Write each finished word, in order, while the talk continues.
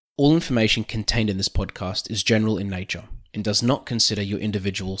All information contained in this podcast is general in nature and does not consider your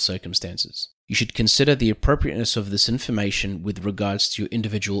individual circumstances. You should consider the appropriateness of this information with regards to your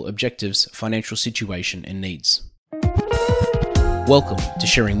individual objectives, financial situation, and needs. Welcome to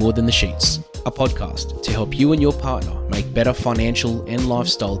Sharing More Than the Sheets, a podcast to help you and your partner make better financial and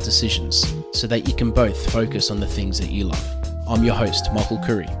lifestyle decisions so that you can both focus on the things that you love. I'm your host, Michael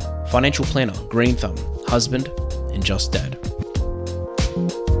Curry, financial planner, green thumb, husband, and just dad.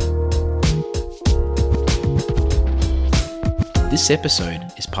 This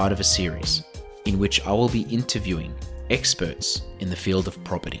episode is part of a series in which I will be interviewing experts in the field of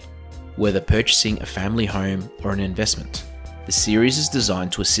property, whether purchasing a family home or an investment. The series is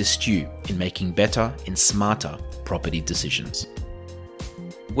designed to assist you in making better and smarter property decisions.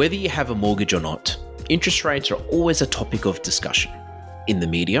 Whether you have a mortgage or not, interest rates are always a topic of discussion in the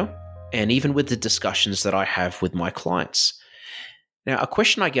media and even with the discussions that I have with my clients. Now, a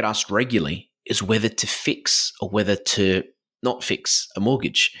question I get asked regularly is whether to fix or whether to not fix a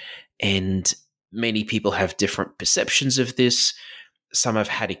mortgage. And many people have different perceptions of this. Some have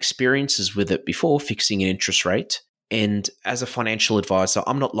had experiences with it before, fixing an interest rate. And as a financial advisor,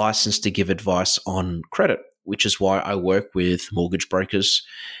 I'm not licensed to give advice on credit, which is why I work with mortgage brokers,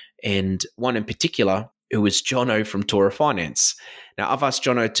 and one in particular who is Jono from Tora Finance. Now, I've asked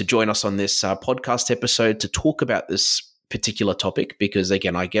Jono to join us on this podcast episode to talk about this particular topic because,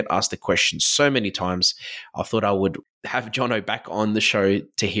 again, I get asked the question so many times. I thought I would have Jono back on the show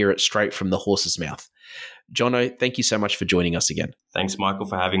to hear it straight from the horse's mouth. Jono, thank you so much for joining us again. Thanks, Michael,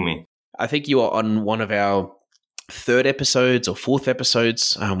 for having me. I think you are on one of our third episodes or fourth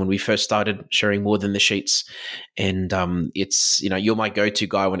episodes when we first started Sharing More Than the Sheets. And it's, you're my go-to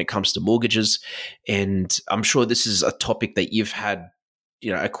guy when it comes to mortgages. And I'm sure this is a topic that you've had,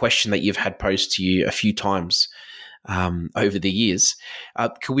 a question that you've had posed to you a few times over the years.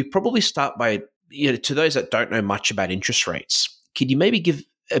 Could we probably start by, to those that don't know much about interest rates, could you maybe give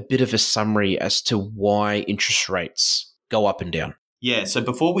a bit of a summary as to why interest rates go up and down? Yeah, so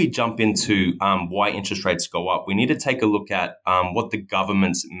before we jump into why interest rates go up, we need to take a look at what the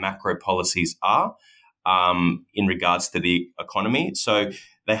government's macro policies are in regards to the economy. So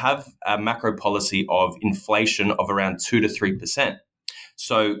they have a macro policy of inflation of around 2 to 3%.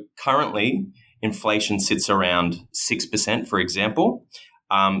 So currently, inflation sits around 6%, for example.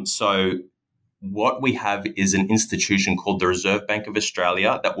 So what we have is an institution called the Reserve Bank of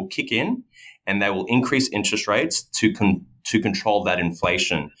Australia that will kick in and they will increase interest rates to control that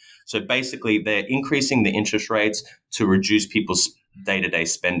inflation. So basically, they're increasing the interest rates to reduce people's day-to-day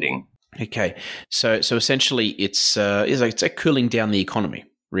spending. Okay, so essentially, it's like cooling down the economy,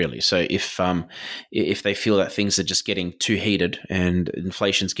 really. So if they feel that things are just getting too heated and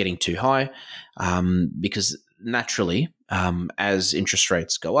inflation's getting too high, because naturally, as interest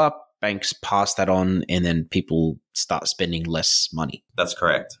rates go up, banks pass that on, and then people start spending less money. That's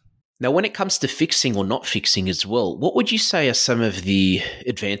correct. Now, when it comes to fixing or not fixing as well, what would you say are some of the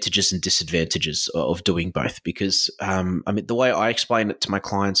advantages and disadvantages of doing both? Because, the way I explain it to my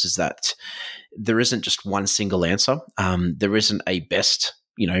clients is that there isn't just one single answer. There isn't a best,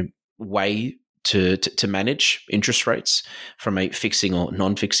 way to manage interest rates from a fixing or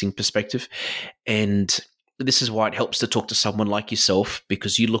non-fixing perspective. And this is why it helps to talk to someone like yourself,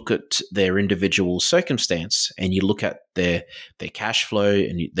 because you look at their individual circumstance and you look at their cash flow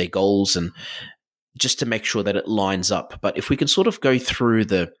and their goals, and just to make sure that it lines up. But if we can sort of go through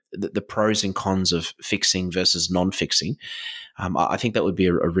the pros and cons of fixing versus non-fixing, I think that would be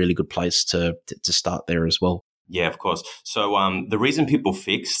a really good place to start there as well. Yeah, of course. So the reason people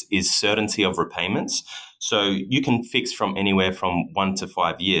fix is certainty of repayments. So you can fix from anywhere from 1 to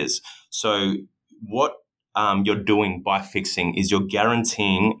 5 years. So what you're doing by fixing is you're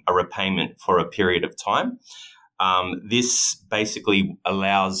guaranteeing a repayment for a period of time. This basically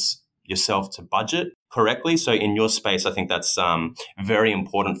allows yourself to budget correctly. So in your space, I think that's very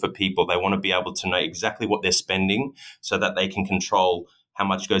important for people. They want to be able to know exactly what they're spending so that they can control how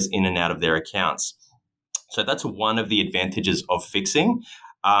much goes in and out of their accounts. So that's one of the advantages of fixing.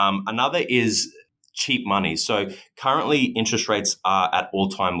 Another is cheap money. So currently interest rates are at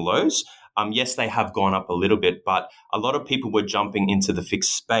all-time lows. Yes, they have gone up a little bit, but a lot of people were jumping into the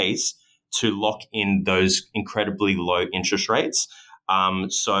fixed space to lock in those incredibly low interest rates.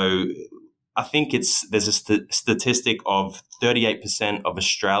 So I think there's a statistic of 38% of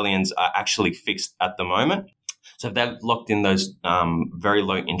Australians are actually fixed at the moment. So they've locked in those very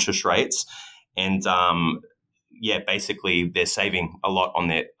low interest rates, and basically they're saving a lot on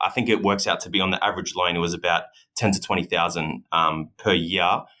their. I think it works out to be on the average loan, it was about 10 to 20,000 per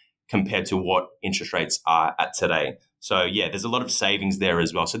year, compared to what interest rates are at today. So yeah, there's a lot of savings there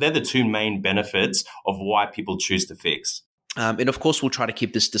as well. So they're the two main benefits of why people choose to fix. And of course, we'll try to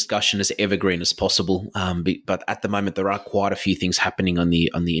keep this discussion as evergreen as possible. But at the moment, there are quite a few things happening on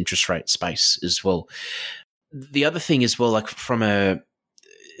the interest rate space as well. The other thing as well, like from a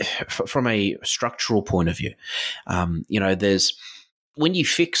structural point of view, there's when you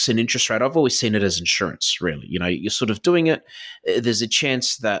fix an interest rate, I've always seen it as insurance. Really, you're sort of doing it. There's a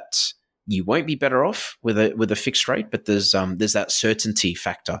chance that you won't be better off with a fixed rate, but there's that certainty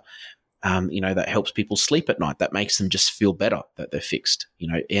factor. That helps people sleep at night. That makes them just feel better that they're fixed.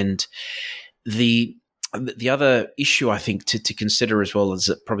 And the other issue I think to consider as well is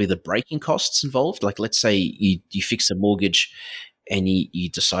that probably the breaking costs involved. Like, let's say you fix a mortgage and you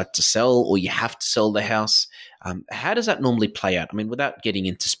decide to sell, or you have to sell the house. How does that normally play out? I mean, without getting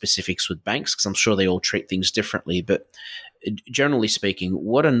into specifics with banks, because I'm sure they all treat things differently, but generally speaking,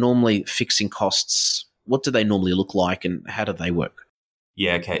 what are normally fixing costs? What do they normally look like, and how do they work?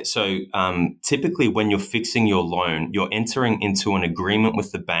 Yeah, okay. So typically when you're fixing your loan, you're entering into an agreement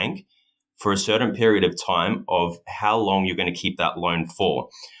with the bank for a certain period of time of how long you're going to keep that loan for.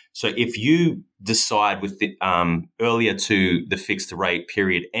 So if you decide with the earlier to the fixed rate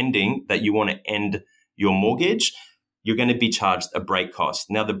period ending that you want to end your mortgage, you're going to be charged a break cost.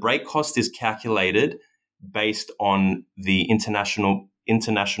 Now, the break cost is calculated based on the international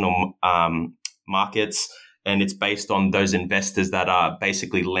markets, and it's based on those investors that are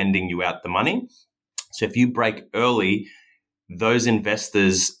basically lending you out the money. So if you break early, those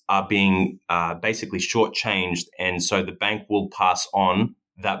investors are being basically shortchanged, and so the bank will pass on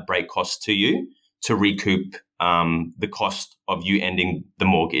that break cost to you to recoup the cost of you ending the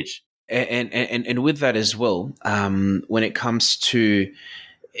mortgage. And with that as well, when it comes to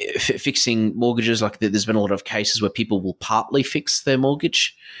fixing mortgages, like there's been a lot of cases where people will partly fix their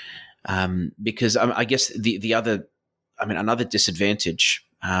mortgage, because I guess another disadvantage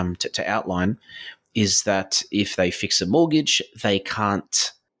to outline is that if they fix a mortgage, they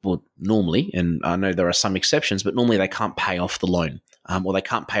can't, well, normally, and I know there are some exceptions, but normally they can't pay off the loan, or they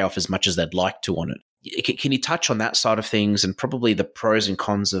can't pay off as much as they'd like to on it. Can you touch on that side of things, and probably the pros and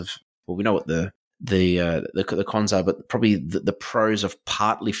cons of, well, we know what the cons are, but probably the pros of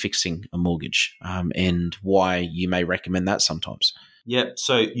partly fixing a mortgage, and why you may recommend that sometimes? Yeah,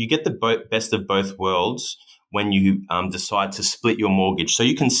 so you get the best of both worlds when you decide to split your mortgage. So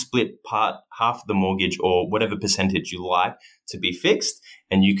you can split half of the mortgage or whatever percentage you like to be fixed,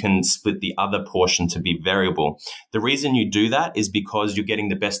 and you can split the other portion to be variable. The reason you do that is because you're getting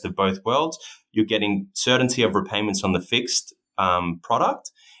the best of both worlds. You're getting certainty of repayments on the fixed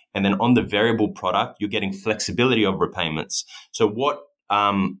product, and then on the variable product, you're getting flexibility of repayments. So what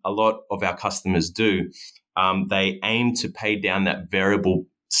a lot of our customers do, they aim to pay down that variable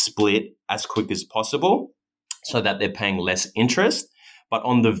split as quick as possible so that they're paying less interest. But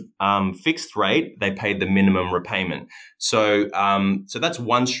on the fixed rate, they pay the minimum repayment. So that's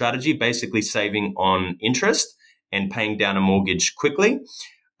one strategy, basically saving on interest and paying down a mortgage quickly.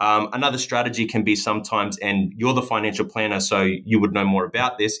 Another strategy can be sometimes, and you're the financial planner, so you would know more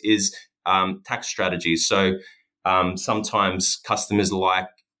about this, is tax strategies. So sometimes customers, like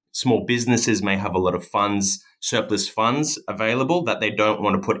small businesses, may have a lot of funds, surplus funds available that they don't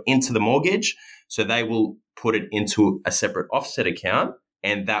want to put into the mortgage. So they will put it into a separate offset account,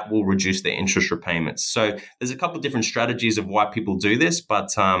 and that will reduce their interest repayments. So there's a couple of different strategies of why people do this,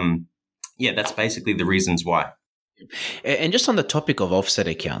 but that's basically the reasons why. And just on the topic of offset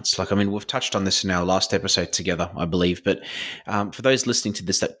accounts, we've touched on this in our last episode together, I believe, but for those listening to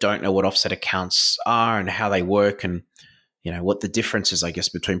this that don't know what offset accounts are and how they work, and what the difference is, I guess,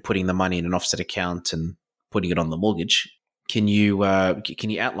 between putting the money in an offset account and putting it on the mortgage, can you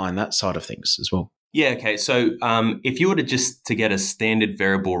outline that side of things as well? Yeah, okay. So if you were to get a standard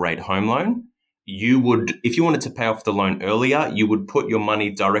variable rate home loan, you would, if you wanted to pay off the loan earlier, you would put your money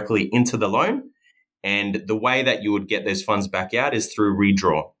directly into the loan. And the way that you would get those funds back out is through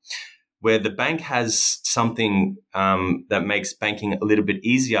redraw, where the bank has something that makes banking a little bit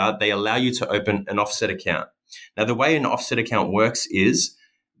easier. They allow you to open an offset account. Now, the way an offset account works is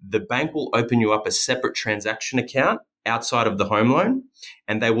the bank will open you up a separate transaction account outside of the home loan,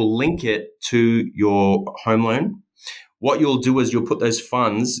 and they will link it to your home loan. What you'll do is you'll put those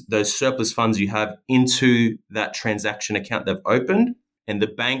funds, those surplus funds you have, into that transaction account they've opened, and the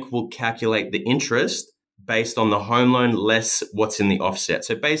bank will calculate the interest based on the home loan less what's in the offset.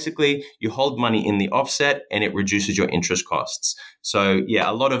 So basically, you hold money in the offset and it reduces your interest costs. So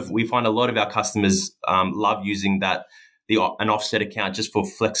yeah, we find a lot of our customers love using an offset account just for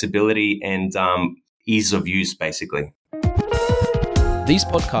flexibility and ease of use, basically. These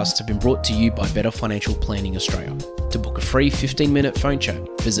podcasts have been brought to you by Better Financial Planning Australia. To book a free 15-minute phone chat,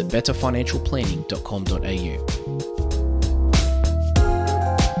 visit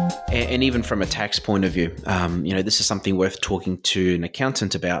betterfinancialplanning.com.au. And even from a tax point of view, this is something worth talking to an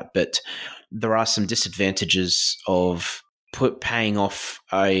accountant about, but there are some disadvantages of paying off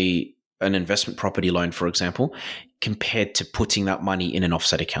an investment property loan, for example, compared to putting that money in an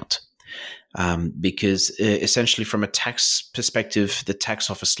offset account. Because essentially from a tax perspective, the tax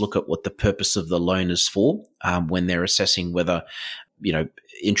office look at what the purpose of the loan is for when they're assessing whether,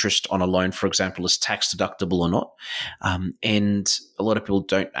 interest on a loan, for example, is tax deductible or not. And a lot of people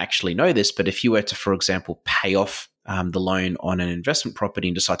don't actually know this, but if you were to, for example, pay off the loan on an investment property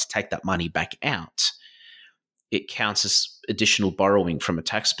and decide to take that money back out, it counts as additional borrowing from a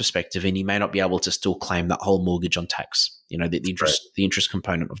tax perspective, and you may not be able to still claim that whole mortgage on tax, the interest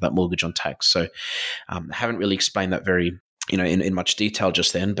component of that mortgage on tax. So I haven't really explained that very, in much detail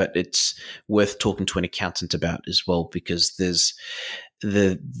just then, but it's worth talking to an accountant about as well, because there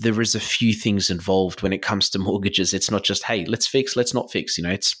is a few things involved when it comes to mortgages. It's not just, hey, let's fix, let's not fix.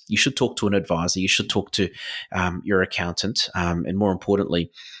 You should talk to an advisor, you should talk to your accountant, and more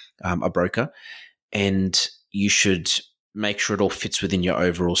importantly, a broker, and you should make sure it all fits within your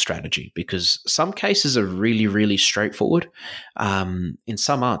overall strategy, because some cases are really, really straightforward, and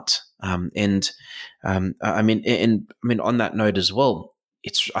some aren't. On that note as well,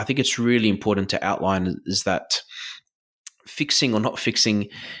 I think it's really important to outline is that fixing or not fixing,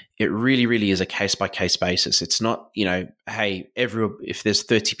 it really, really is a case-by-case basis. It's not, hey, if there's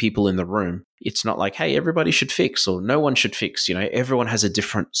 30 people in the room, it's not like, hey, everybody should fix or no one should fix. Everyone has a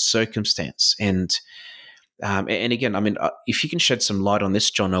different circumstance. And again, if you can shed some light on this,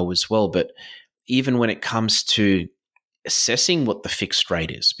 Jono, as well, but even when it comes to assessing what the fixed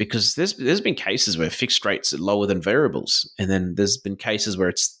rate is, because there's been cases where fixed rates are lower than variables, and then there's been cases where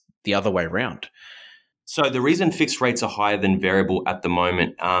it's the other way around. So the reason fixed rates are higher than variable at the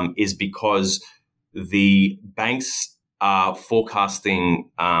moment is because the banks are forecasting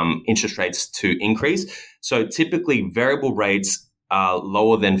interest rates to increase. So typically variable rates are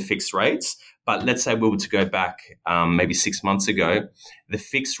lower than fixed rates. But let's say we were to go back maybe 6 months ago, the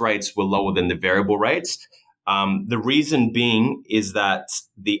fixed rates were lower than the variable rates. The reason being is that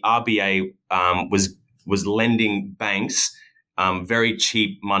the RBA was lending banks very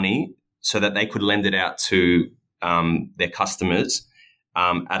cheap money so that they could lend it out to their customers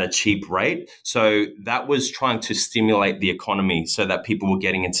at a cheap rate. So that was trying to stimulate the economy so that people were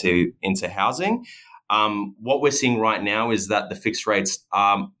getting into housing. What we're seeing right now is that the fixed rates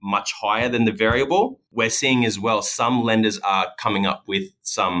are much higher than the variable. We're seeing as well some lenders are coming up with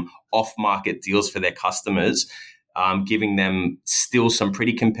some off-market deals for their customers, giving them still some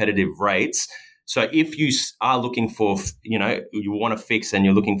pretty competitive rates. So if you are looking for, you want to fix and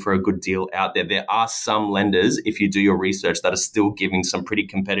you're looking for a good deal out there, there are some lenders, if you do your research, that are still giving some pretty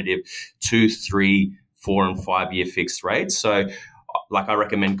competitive 2, 3, 4, and 5 year fixed rates. So I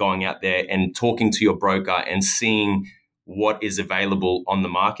recommend going out there and talking to your broker and seeing what is available on the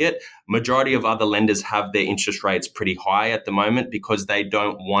market. Majority of other lenders have their interest rates pretty high at the moment because they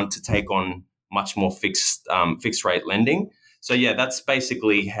don't want to take on much more fixed rate lending. So yeah, that's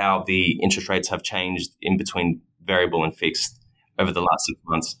basically how the interest rates have changed in between variable and fixed over the last 6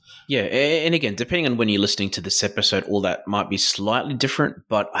 months. Yeah, and again, depending on when you're listening to this episode, all that might be slightly different,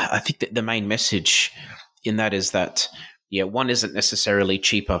 but I think that the main message in that is that one isn't necessarily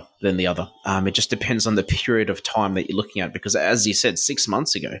cheaper than the other. It just depends on the period of time that you're looking at, because as you said, 6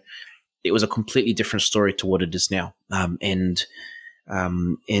 months ago, it was a completely different story to what it is now. And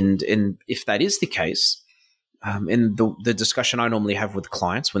if that is the case, and the discussion I normally have with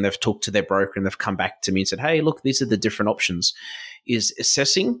clients when they've talked to their broker and they've come back to me and said, hey, look, these are the different options, is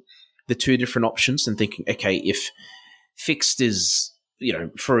assessing the two different options and thinking, okay, if fixed is,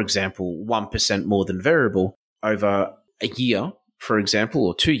 for example, 1% more than variable over a year, for example,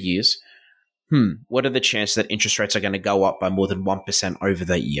 or 2 years, what are the chances that interest rates are going to go up by more than 1% over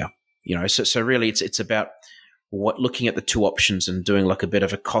that year? So really it's about looking at the two options and doing like a bit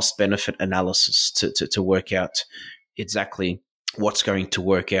of a cost benefit analysis to work out exactly what's going to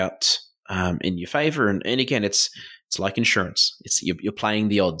work out in your favor. And again, it's like insurance. You're playing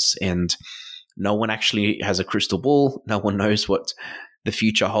the odds, and no one actually has a crystal ball. No one knows what the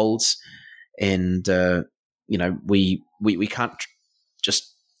future holds. And, we can't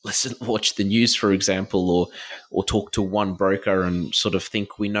just watch the news, for example, or talk to one broker and sort of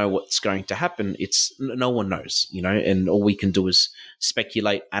think we know what's going to happen. It's no one knows, and all we can do is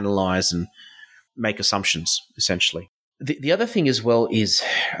speculate, analyze, and make assumptions, essentially. The other thing as well is,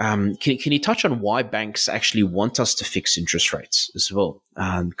 can you touch on why banks actually want us to fix interest rates as well?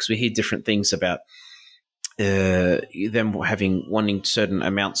 Because we hear different things about them wanting certain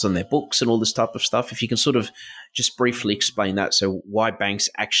amounts on their books and all this type of stuff. If you can sort of just briefly explain that, so why banks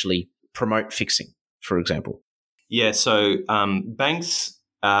actually promote fixing, for example. Yeah, so banks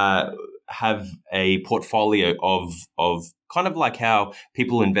have a portfolio of kind of like how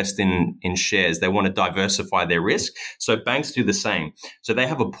people invest in shares. They want to diversify their risk. So banks do the same. So they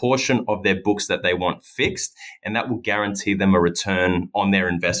have a portion of their books that they want fixed, and that will guarantee them a return on their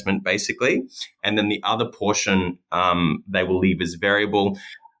investment, basically. And then the other portion they will leave as variable.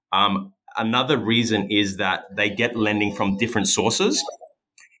 Another reason is that they get lending from different sources.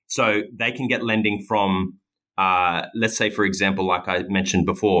 So they can get lending from let's say, for example, like I mentioned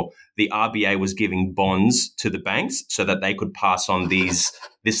before, the RBA was giving bonds to the banks so that they could pass on this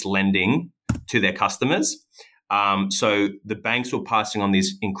lending to their customers. So the banks were passing on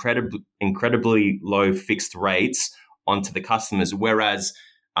these incredibly low fixed rates onto the customers, whereas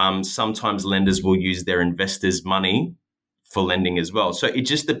sometimes lenders will use their investors' money for lending as well. So it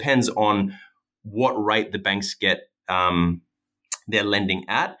just depends on what rate the banks get their lending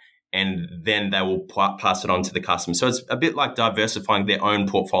at, and then they will pass it on to the customer. So it's a bit like diversifying their own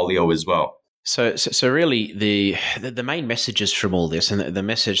portfolio as well. So really, the main messages from all this, and the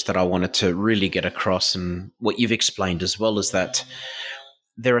message that I wanted to really get across, and what you've explained as well, is that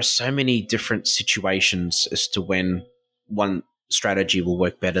there are so many different situations as to when one strategy will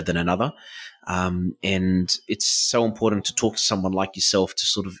work better than another, and it's so important to talk to someone like yourself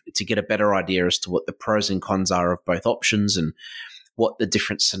to get a better idea as to what the pros and cons are of both options and what the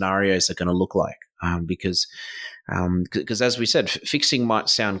different scenarios are going to look like. Because as we said, fixing might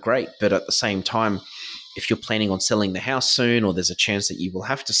sound great, but at the same time, if you're planning on selling the house soon, or there's a chance that you will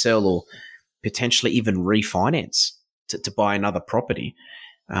have to sell or potentially even refinance to buy another property,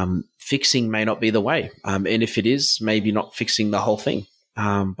 fixing may not be the way. And if it is, maybe not fixing the whole thing.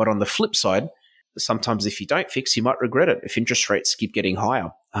 But on the flip side, sometimes if you don't fix, you might regret it if interest rates keep getting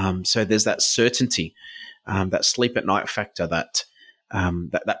higher. So there's that certainty, that sleep at night factor, that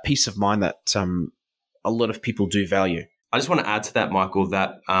peace of mind that a lot of people do value. I just want to add to that, Michael,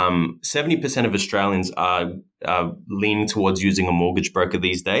 that 70% of Australians are leaning towards using a mortgage broker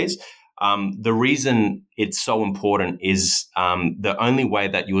these days. The reason it's so important is the only way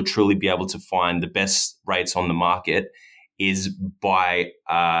that you will truly be able to find the best rates on the market is by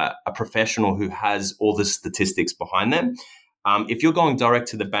a professional who has all the statistics behind them. If you're going direct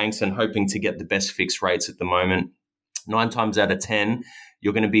to the banks and hoping to get the best fixed rates at the moment, 9 times out of 10,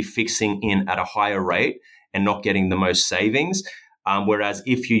 you're going to be fixing in at a higher rate and not getting the most savings. Whereas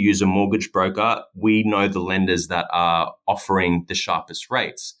if you use a mortgage broker, we know the lenders that are offering the sharpest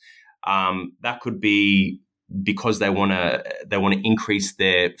rates. That could be because they want to increase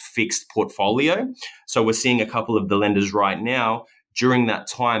their fixed portfolio. So we're seeing a couple of the lenders right now, during that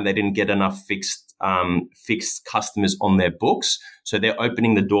time, they didn't get enough fixed customers on their books. So they're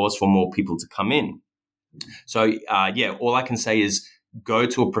opening the doors for more people to come in. So, all I can say is go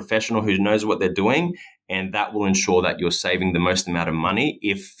to a professional who knows what they're doing, and that will ensure that you're saving the most amount of money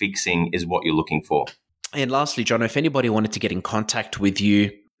if fixing is what you're looking for. And lastly, John, if anybody wanted to get in contact with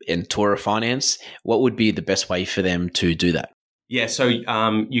you in Tora Finance, what would be the best way for them to do that? Yeah, so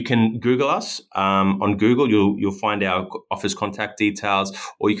you can Google us. On Google, you'll find our office contact details,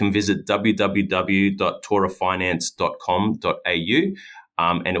 or you can visit www.torafinance.com.au.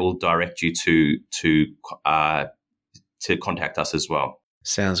 And it will direct you to contact us as well.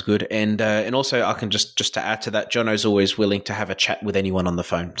 Sounds good. And also, I can just to add to that, Jono's always willing to have a chat with anyone on the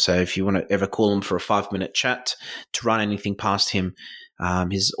phone. So if you want to ever call him for a 5-minute chat to run anything past him,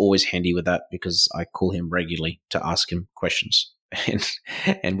 he's always handy with that, because I call him regularly to ask him questions.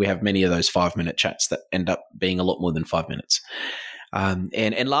 And we have many of those 5-minute chats that end up being a lot more than 5 minutes.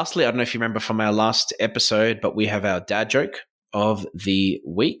 And lastly, I don't know if you remember from our last episode, but we have our dad joke of the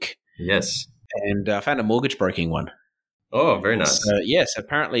week. Yes. And I found a mortgage broking one. Oh, very nice. So, yes,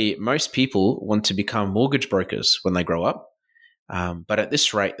 apparently most people want to become mortgage brokers when they grow up. But at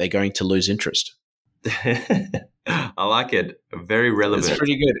this rate, they're going to lose interest. I like it. Very relevant. It's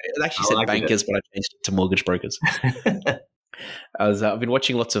pretty good. It actually said bankers, but I changed it to mortgage brokers. I've been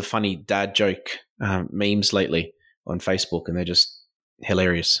watching lots of funny dad joke memes lately on Facebook, and they're just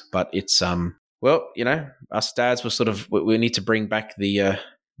hilarious. But it's well, us dads we need to bring back the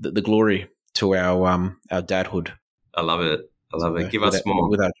glory to our dadhood. I love it. Give us more.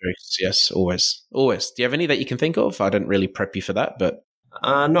 With our jokes, yes, always. Do you have any that you can think of? I didn't really prep you for that, but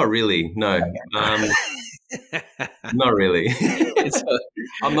not really. No. Not really. It's,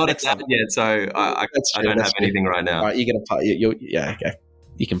 I'm not at that yet, so I don't have anything right now. All right, you're gonna yeah, okay.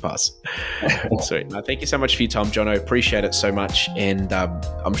 You can pass. Sweet. No, thank you so much for your time, Jono. Appreciate it so much, and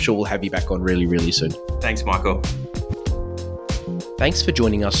I'm sure we'll have you back on really, really soon. Thanks, Michael. Thanks for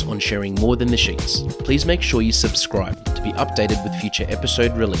joining us on Sharing More Than the Sheets. Please make sure you subscribe to be updated with future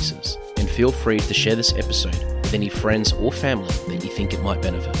episode releases, and feel free to share this episode with any friends or family that you think it might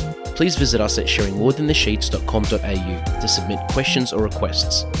benefit. Please visit us at sharingmorethanthesheets.com.au to submit questions or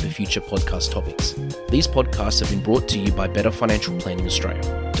requests for future podcast topics. These podcasts have been brought to you by Better Financial Planning Australia.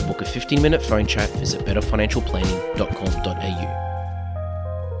 To book a 15-minute phone chat, visit betterfinancialplanning.com.au.